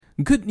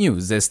Good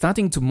news is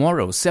starting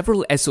tomorrow,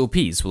 several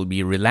SOPs will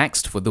be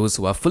relaxed for those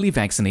who are fully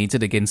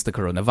vaccinated against the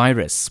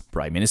coronavirus.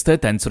 Prime Minister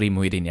Tan Sri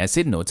Muhyiddin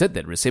Yassin noted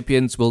that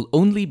recipients will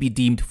only be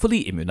deemed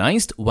fully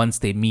immunised once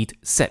they meet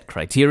set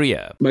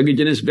criteria. Bagi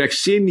jenis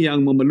vaksin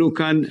yang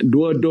memerlukan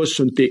 2 dos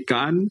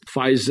suntikan,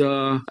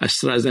 Pfizer,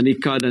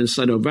 AstraZeneca dan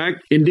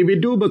Sinovac,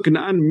 individu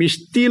berkenaan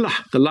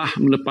mestilah telah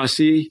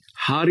melepasi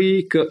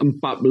hari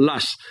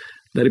ke-14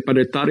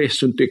 daripada tarikh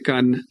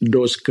suntikan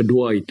dos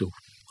kedua itu.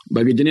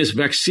 Bagi jenis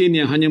vaksin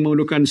yang hanya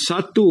memerlukan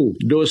 1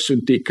 dos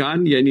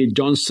suntikan, iaitu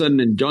Johnson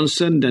 &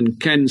 Johnson dan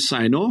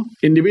CanSino,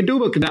 individu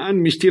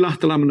berkenaan mestilah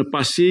telah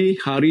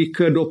menepasi hari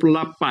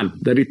ke-28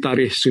 dari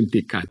tarikh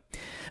suntikan.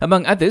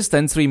 Among others,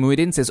 Tan Sri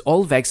Muhyiddin says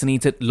all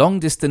vaccinated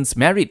long-distance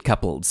married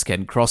couples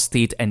can cross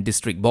state and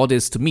district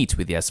borders to meet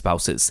with their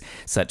spouses.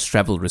 Such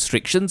travel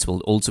restrictions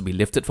will also be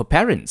lifted for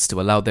parents to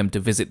allow them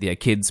to visit their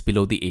kids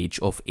below the age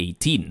of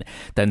 18.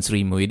 Tan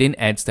Sri Muhyiddin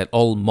adds that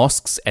all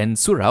mosques and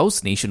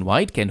suraus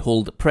nationwide can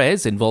hold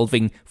prayers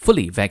involving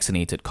fully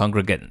vaccinated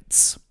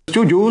congregants.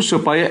 Setuju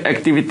supaya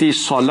aktiviti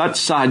solat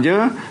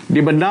sahaja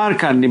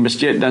dibenarkan di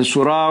masjid dan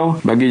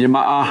surau bagi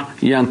jemaah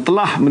yang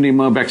telah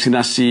menerima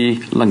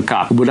vaksinasi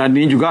lengkap. Kemudian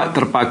ini juga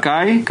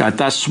terpakai ke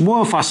atas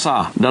semua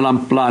fasa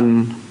dalam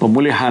pelan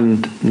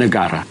pemulihan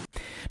negara.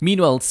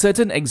 Meanwhile,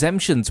 certain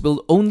exemptions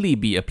will only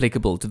be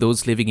applicable to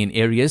those living in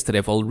areas that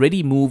have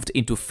already moved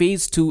into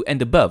Phase 2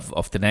 and above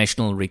of the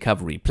National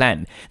Recovery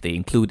Plan. They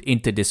include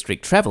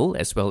inter-district travel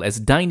as well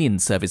as dine-in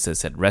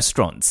services at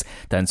restaurants.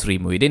 Tan Sri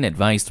Muhyiddin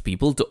advised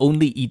people to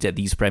only eat at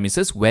these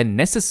premises when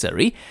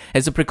necessary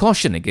as a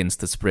precaution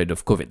against the spread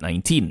of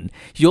COVID-19.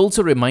 He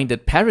also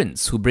reminded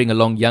parents who bring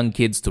along young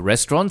kids to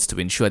restaurants to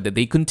ensure that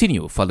they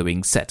continue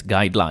following set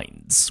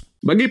guidelines.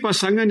 Bagi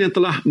pasangan yang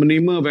telah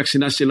menerima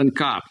vaksinasi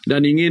lengkap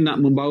dan ingin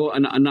nak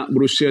membawa anak-anak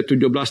berusia 17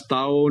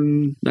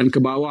 tahun dan ke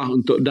bawah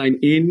untuk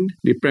dine-in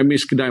di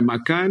premis kedai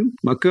makan,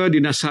 maka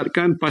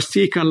dinasihatkan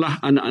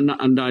pastikanlah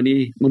anak-anak anda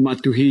ni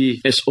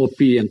mematuhi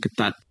SOP yang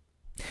ketat.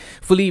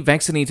 Fully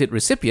vaccinated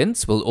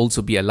recipients will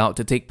also be allowed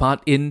to take part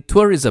in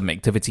tourism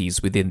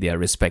activities within their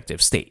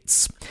respective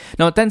states.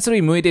 Now, Tan Sri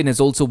Muhyiddin has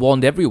also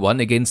warned everyone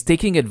against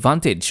taking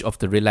advantage of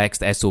the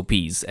relaxed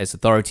SOPs, as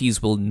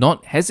authorities will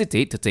not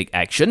hesitate to take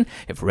action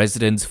if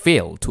residents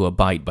fail to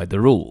abide by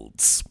the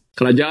rules.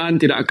 Kerajaan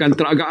tidak akan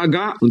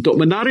teragak-agak untuk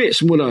menarik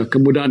semula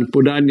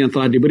kemudahan-kemudahan yang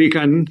telah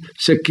diberikan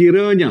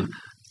sekiranya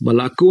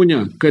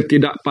berlakunya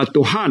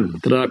ketidakpatuhan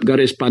terhadap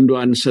garis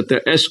panduan serta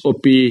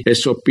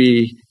SOP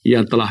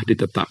yang telah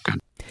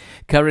ditetapkan.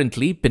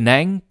 Currently,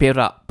 Penang,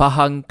 Perak,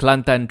 Pahang,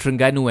 Kelantan,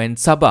 Terengganu and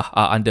Sabah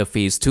are under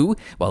Phase 2,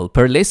 while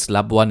Perlis,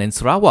 Labuan and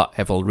Sarawak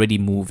have already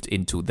moved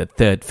into the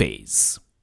third phase.